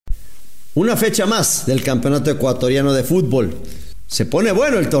Una fecha más del Campeonato Ecuatoriano de Fútbol. Se pone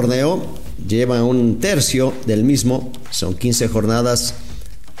bueno el torneo, lleva un tercio del mismo, son 15 jornadas,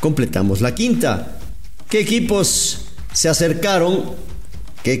 completamos la quinta. ¿Qué equipos se acercaron?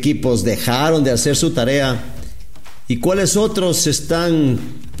 ¿Qué equipos dejaron de hacer su tarea? ¿Y cuáles otros están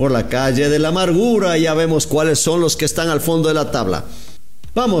por la calle de la amargura? Ya vemos cuáles son los que están al fondo de la tabla.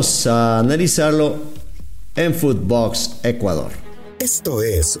 Vamos a analizarlo en Footbox Ecuador. Esto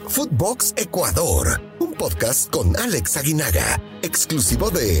es Footbox Ecuador, un podcast con Alex Aguinaga,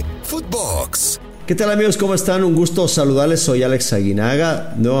 exclusivo de Footbox. ¿Qué tal, amigos? ¿Cómo están? Un gusto saludarles. Soy Alex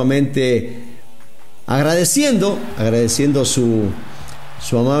Aguinaga, nuevamente agradeciendo su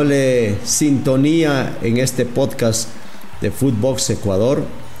amable sintonía en este podcast de Footbox Ecuador,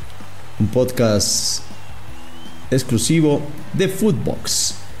 un podcast exclusivo de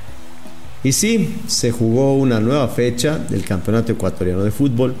Footbox. Y sí, se jugó una nueva fecha del Campeonato Ecuatoriano de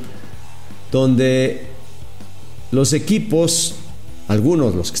Fútbol, donde los equipos,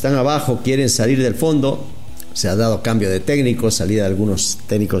 algunos, los que están abajo, quieren salir del fondo. Se ha dado cambio de técnicos, salida de algunos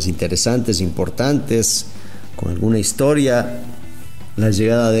técnicos interesantes, importantes, con alguna historia, la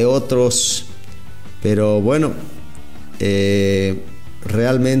llegada de otros, pero bueno,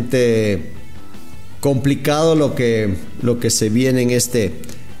 realmente complicado lo que se viene en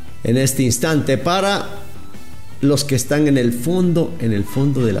este instante para los que están en el fondo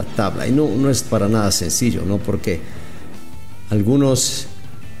de la tabla. Y no es para nada sencillo, ¿no? Porque algunos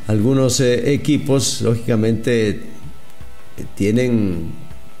equipos lógicamente tienen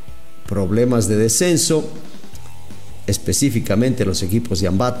problemas de descenso, específicamente los equipos de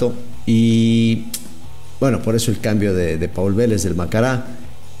Ambato, y bueno, por eso el cambio de Paul Vélez del Macará.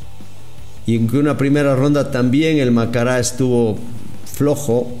 Y en una primera ronda también el Macará estuvo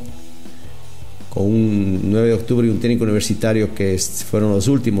flojo, con un 9 de octubre y un técnico universitario que fueron los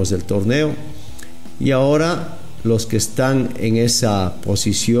últimos del torneo. Y ahora los que están en esa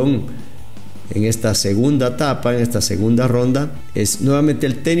posición, en esta segunda etapa, en esta segunda ronda, es nuevamente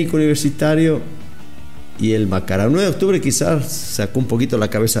el técnico universitario y el Macará. El 9 de octubre quizás sacó un poquito la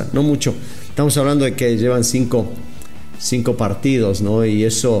cabeza, no mucho. Estamos hablando de que llevan cinco partidos, ¿no? Y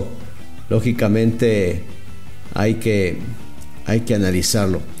eso, lógicamente, hay que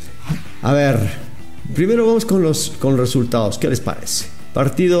analizarlo. A ver, primero vamos con los resultados. ¿Qué les parece?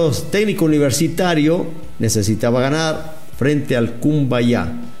 Partidos. Técnico Universitario necesitaba ganar frente al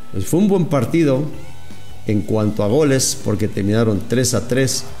Cumbayá. Pues fue un buen partido en cuanto a goles, porque terminaron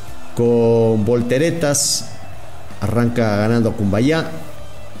 3-3 con volteretas. Arranca ganando Cumbayá,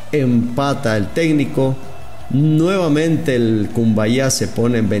 empata el técnico, nuevamente el Cumbayá se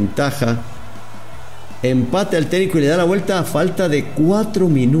pone en ventaja. Empate al técnico y le da la vuelta a falta de 4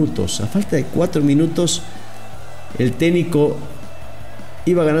 minutos. A falta de 4 minutos, el técnico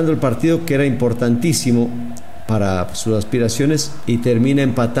iba ganando el partido, que era importantísimo para sus aspiraciones, y termina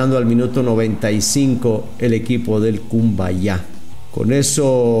empatando al minuto 95 el equipo del Cumbayá. Con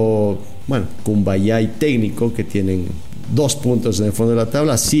eso, bueno, Cumbayá y técnico, que tienen 2 puntos en el fondo de la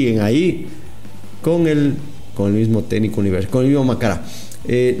tabla, siguen ahí con el mismo técnico universitario, con el mismo Macará.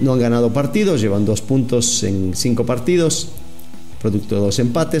 No han ganado partidos, llevan 2 puntos en 5 partidos, producto de 2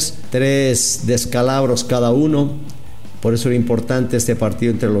 empates, 3 descalabros cada uno. Por eso era importante este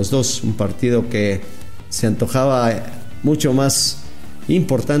partido entre los dos, un partido que se antojaba mucho más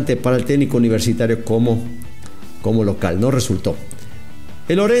importante para el técnico universitario como local. No resultó.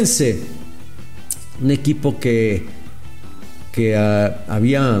 El Orense, un equipo que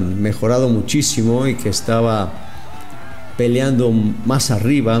había mejorado muchísimo y que estaba peleando más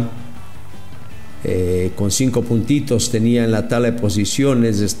arriba, con 5 puntitos tenía en la tabla de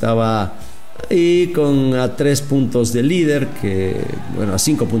posiciones, estaba ahí a 3 puntos de líder, a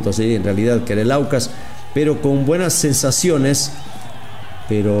 5 puntos de líder en realidad, que era el Aucas, pero con buenas sensaciones,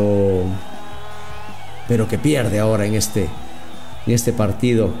 pero que pierde ahora en este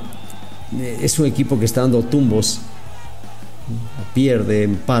partido. Es un equipo que está dando tumbos, pierde,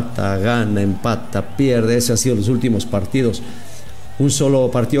 empata, gana, empata, pierde. Esos han sido los últimos partidos. Un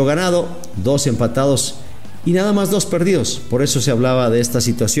solo partido ganado, 2 empatados y nada más 2 perdidos. Por eso se hablaba de esta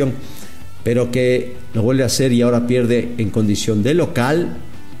situación, pero que lo vuelve a hacer y ahora pierde en condición de local,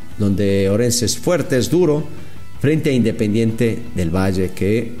 donde Orense es fuerte, es duro, frente a Independiente del Valle,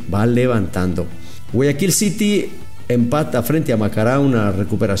 que va levantando. Guayaquil City empata frente a Macará, una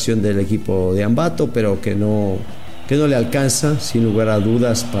recuperación del equipo de Ambato, pero que no le alcanza, sin lugar a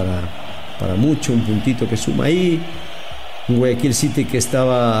dudas, para mucho. Un puntito que suma ahí. Un Guayaquil City que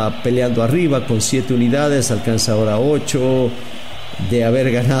estaba peleando arriba con 7 unidades, alcanza ahora 8. De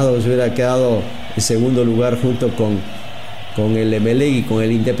haber ganado, se hubiera quedado en segundo lugar junto con con el Emelec y con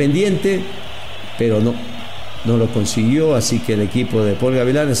el Independiente, pero no lo consiguió, así que el equipo de Paul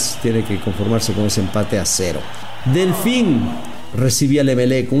Gavilanes tiene que conformarse con ese empate a 0. Delfín recibía al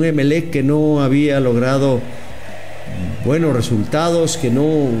Emelec, un Emelec que no había logrado buenos resultados, que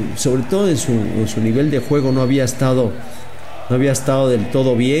no, sobre todo en su nivel de juego no había estado del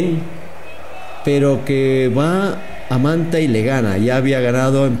todo bien, pero que va a Manta y le gana. Ya había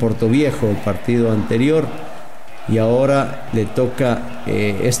ganado en Portoviejo el partido anterior y ahora le toca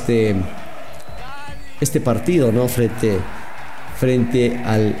este partido, ¿no? frente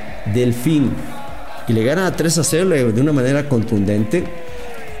al Delfín, y le gana 3-0 de una manera contundente.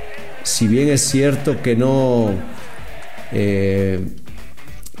 Si bien es cierto que no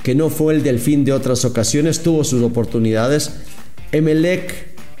fue el Delfín de otras ocasiones, tuvo sus oportunidades.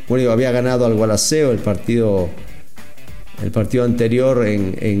 Emelec, bueno, había ganado al Gualaceo el partido anterior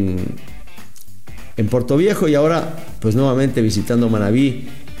en Portoviejo, y ahora pues nuevamente visitando Manabí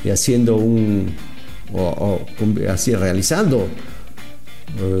y haciendo realizando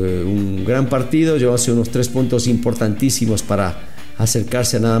un gran partido, llevándose unos 3 puntos importantísimos para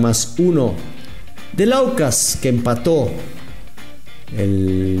acercarse a nada más uno del Aucas, que empató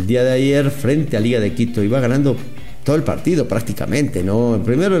el día de ayer frente a Liga de Quito. Iba ganando todo el partido prácticamente, ¿no?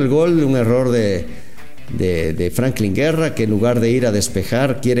 Primero el gol, un error de Franklin Guerra, que en lugar de ir a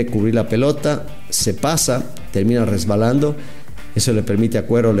despejar quiere cubrir la pelota, se pasa, termina resbalando. Eso le permite a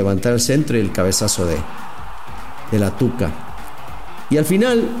Cuero levantar el centro y el cabezazo de la Tuca. Y al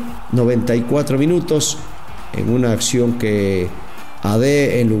final, 94 minutos, en una acción que AD,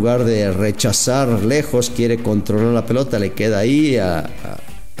 en lugar de rechazar lejos, quiere controlar la pelota, le queda ahí a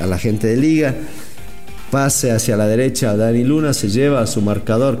la gente de Liga. Pase hacia la derecha a Dani Luna, se lleva a su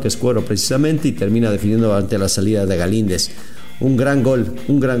marcador, que es Cuero precisamente, y termina definiendo ante la salida de Galíndez. Un gran gol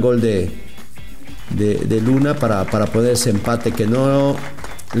de Luna para poner ese empate que no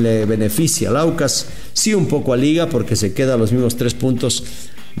le beneficia al Aucas, sí un poco a Liga, porque se queda a los mismos 3 puntos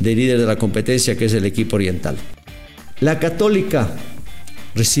de líder de la competencia, que es el equipo oriental. La Católica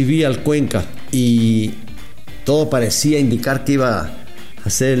recibía al Cuenca y todo parecía indicar que iba a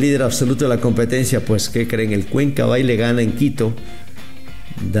ser el líder absoluto de la competencia. Pues ¿qué creen? El Cuenca va y le gana en Quito,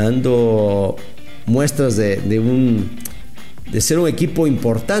 dando muestras de ser un equipo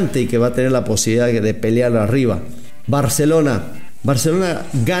importante y que va a tener la posibilidad de pelear arriba. Barcelona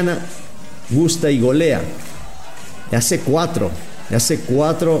gana, gusta y golea. Le hace 4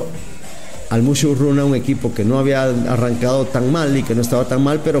 al Mushurruna, un equipo que no había arrancado tan mal y que no estaba tan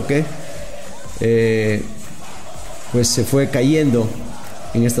mal, pero que pues se fue cayendo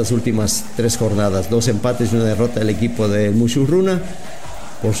en estas últimas 3 jornadas. 2 empates y una derrota del equipo de Mushurruna.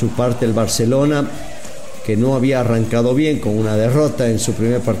 Por su parte, el Barcelona, que no había arrancado bien, con una derrota en su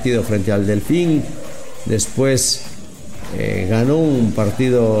primer partido frente al Delfín. Después ganó un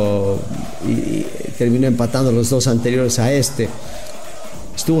partido y terminó empatando los 2 anteriores a este.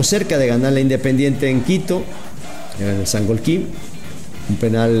 Estuvo cerca de ganar la Independiente en Quito, en el Sangolquí. Un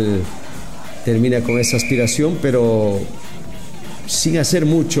penal termina con esa aspiración, pero sin hacer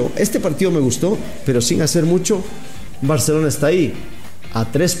mucho. Este partido me gustó, pero sin hacer mucho. Barcelona está ahí, a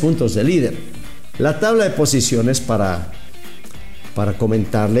 3 puntos de líder. La tabla de posiciones, para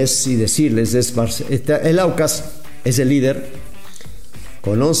comentarles y decirles, el Aucas es el líder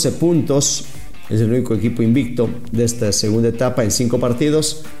con 11 puntos. Es el único equipo invicto de esta segunda etapa en 5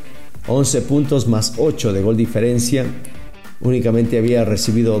 partidos. 11 puntos más 8 de gol diferencia. Únicamente había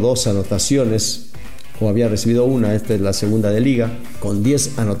recibido 2 anotaciones, o había recibido una. Esta es la segunda de Liga, con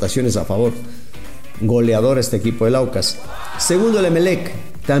 10 anotaciones a favor. Goleador este equipo del Aucas. Segundo el Emelec,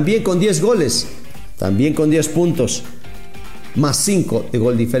 también con 10 goles, también con 10 puntos, más 5 de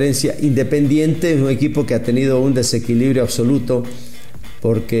gol diferencia. Independiente es un equipo que ha tenido un desequilibrio absoluto,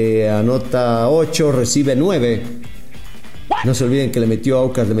 porque anota 8, recibe 9. No se olviden que le metió a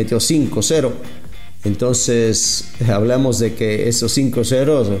Aucas, le metió 5-0. Entonces hablamos de que esos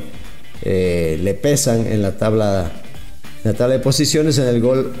 5-0 le pesan en la tabla de posiciones, en el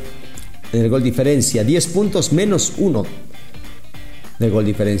gol diferencia. 10 puntos menos 1 de gol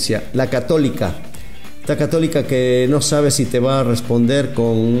diferencia. La Católica que no sabe si te va a responder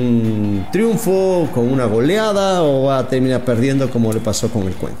con un triunfo, con una goleada, o va a terminar perdiendo como le pasó con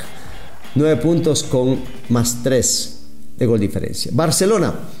el Cuenca. 9 puntos con más 3 de gol diferencia.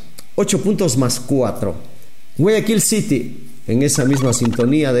 Barcelona, 8 puntos más 4. Guayaquil City, en esa misma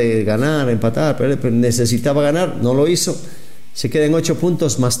sintonía de ganar, empatar, pero necesitaba ganar, no lo hizo. Se queda en 8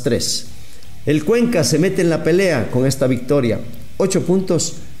 puntos más 3. El Cuenca se mete en la pelea con esta victoria. 8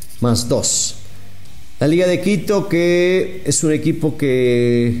 puntos más 2. La Liga de Quito, que es un equipo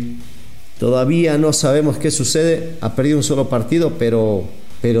que Todavía no sabemos qué sucede. Ha perdido un solo partido, pero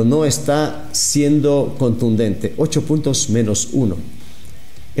no está siendo contundente. 8 puntos menos 1.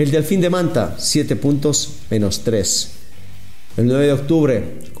 El Delfín de Manta, 7 puntos menos 3. El 9 de octubre,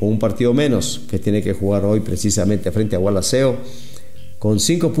 con un partido menos, que tiene que jugar hoy precisamente frente a Gualaceo, con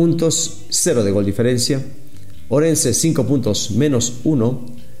 5 puntos, 0 de gol diferencia. Orense, 5 puntos menos 1.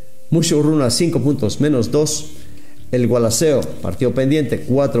 Mushurruna, 5 puntos menos 2. El Gualaceo, partido pendiente,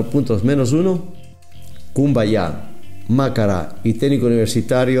 4 puntos menos 1. Cumbayá, Macará y Técnico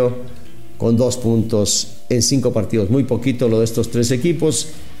Universitario con 2 puntos en 5 partidos. Muy poquito lo de estos 3 equipos.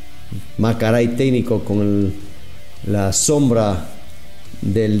 Macará y Técnico con la sombra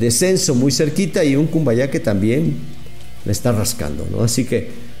del descenso muy cerquita, y un Cumbayá que también le está rascando, ¿no? Así que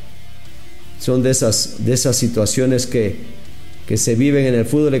son de esas situaciones que se viven en el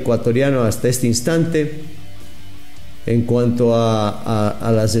fútbol ecuatoriano hasta este instante. En cuanto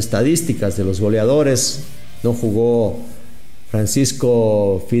a las estadísticas de los goleadores, no jugó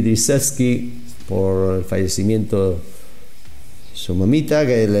Francisco Fidrisevski por el fallecimiento de su mamita,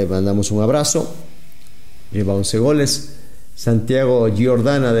 que le mandamos un abrazo. Lleva 11 goles. Santiago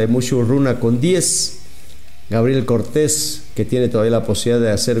Giordana de Mushurruna con 10. Gabriel Cortés, que tiene todavía la posibilidad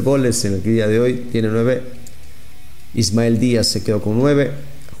de hacer goles en el día de hoy, tiene 9. Ismael Díaz se quedó con 9.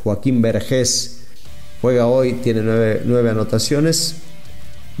 Joaquín Vergés juega hoy, tiene 9 anotaciones.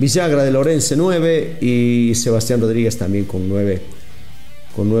 Villagra de Lorense 9, y Sebastián Rodríguez también con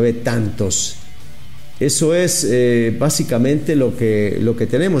 9 tantos. Eso es básicamente lo que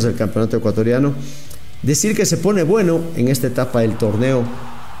tenemos del campeonato ecuatoriano. Decir que se pone bueno en esta etapa del torneo,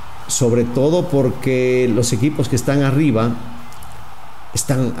 sobre todo porque los equipos que están arriba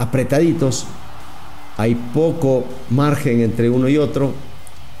están apretaditos, hay poco margen entre uno y otro,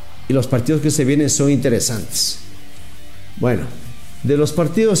 y los partidos que se vienen son interesantes. Bueno, de los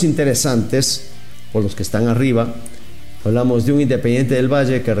partidos interesantes, por los que están arriba, hablamos de un Independiente del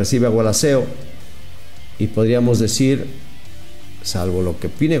Valle que recibe a Gualaceo, y podríamos decir, salvo lo que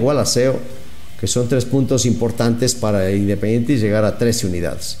opine Gualaceo, que son 3 puntos importantes para el Independiente y llegar a 13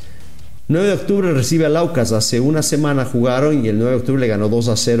 unidades. 9 de octubre recibe al Aucas. Hace una semana jugaron y el 9 de octubre le ganó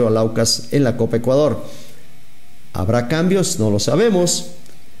 2-0 al Aucas en la Copa Ecuador. ¿Habrá cambios? No lo sabemos.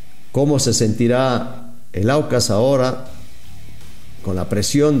 ¿Cómo se sentirá el Aucas ahora con la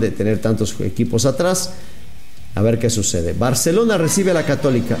presión de tener tantos equipos atrás? A ver qué sucede. Barcelona recibe a la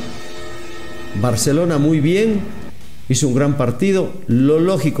Católica. Barcelona muy bien, hizo un gran partido. Lo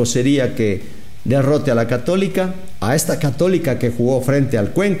lógico sería que derrote a la Católica, a esta Católica que jugó frente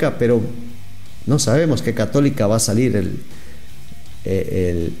al Cuenca, pero no sabemos qué Católica va a salir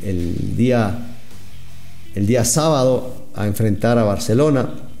el día sábado a enfrentar a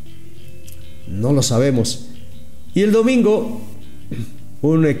Barcelona. No lo sabemos. Y el domingo,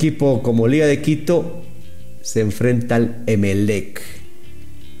 un equipo como Liga de Quito se enfrenta al Emelec.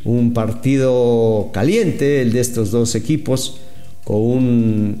 Un partido caliente, el de estos dos equipos, con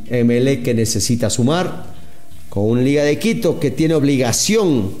un Emelec que necesita sumar, con un Liga de Quito que tiene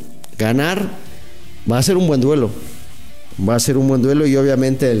obligación ganar. Va a ser un buen duelo. Va a ser un buen duelo, y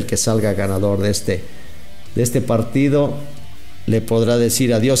obviamente el que salga ganador de este partido le podrá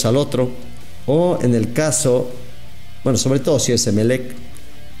decir adiós al otro, o en el caso, bueno, sobre todo si es Emelec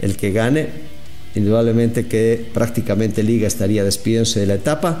el que gane, indudablemente que prácticamente Liga estaría despidiéndose de la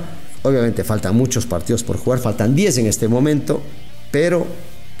etapa. Obviamente faltan muchos partidos por jugar, faltan 10 en este momento, pero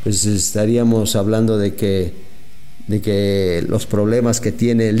pues estaríamos hablando de que los problemas que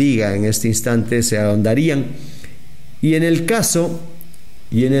tiene Liga en este instante se ahondarían. Y en el caso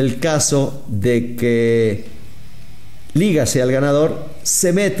de que Liga sea el ganador,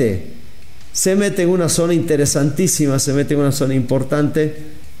 se mete en una zona interesantísima, se mete en una zona importante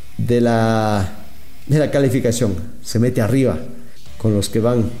de la calificación, se mete arriba con los que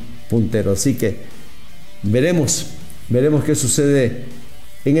van punteros. Así que veremos qué sucede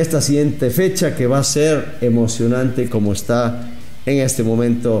en esta siguiente fecha, que va a ser emocionante como está en este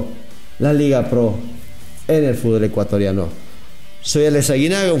momento la Liga Pro en el fútbol ecuatoriano. Soy Alex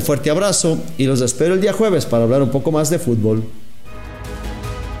Aguinaga, un fuerte abrazo y los espero el día jueves para hablar un poco más de fútbol.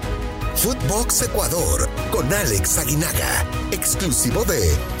 Footbox Ecuador con Alex Aguinaga, exclusivo de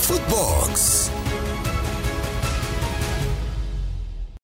Footbox.